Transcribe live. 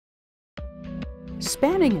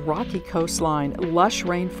Spanning rocky coastline, lush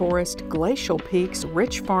rainforest, glacial peaks,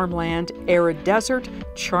 rich farmland, arid desert,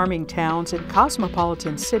 charming towns, and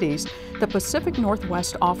cosmopolitan cities, the Pacific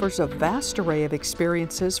Northwest offers a vast array of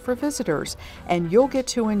experiences for visitors, and you'll get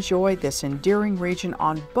to enjoy this endearing region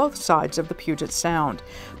on both sides of the Puget Sound.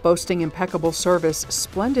 Boasting impeccable service,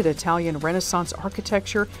 splendid Italian Renaissance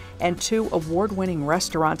architecture, and 2 award-winning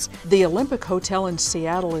restaurants, the Olympic Hotel in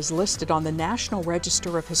Seattle is listed on the National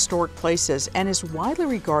Register of Historic Places and is widely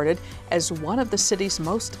regarded as one of the city's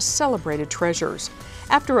most celebrated treasures.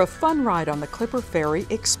 After a fun ride on the Clipper Ferry,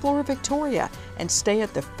 explore Victoria and stay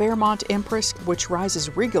at the Fairmont Empress, which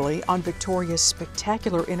rises regally on Victoria's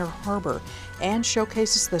spectacular inner harbor and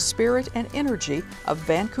showcases the spirit and energy of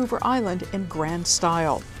Vancouver Island in grand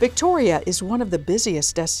style. Victoria is one of the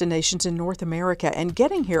busiest destinations in North America, and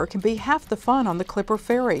getting here can be half the fun on the Clipper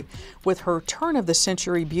Ferry. With her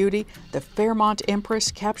turn-of-the-century beauty, the Fairmont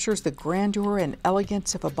Empress captures the grandeur and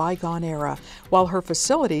elegance of a bygone era, while her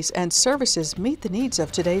facilities and services meet the needs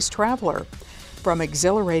of today's traveler. From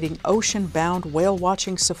exhilarating ocean-bound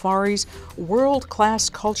whale-watching safaris, world-class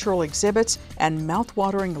cultural exhibits, and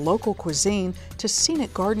mouth-watering local cuisine to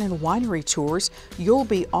scenic garden and winery tours, you'll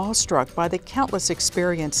be awestruck by the countless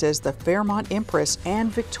experiences the Fairmont Empress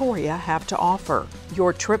and Victoria have to offer.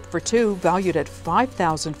 Your trip for 2, valued at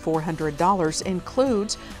 $5,400,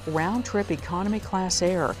 includes round-trip economy class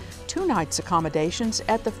air, 2 nights accommodations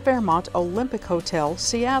at the Fairmont Olympic Hotel,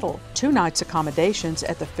 Seattle, 2 nights accommodations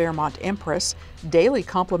at the Fairmont Empress, daily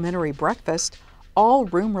complimentary breakfast, all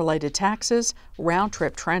room-related taxes,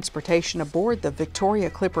 round-trip transportation aboard the Victoria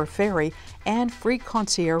Clipper Ferry, and free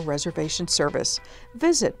concierge reservation service.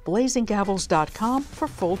 Visit blazinggavels.com for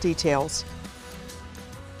full details.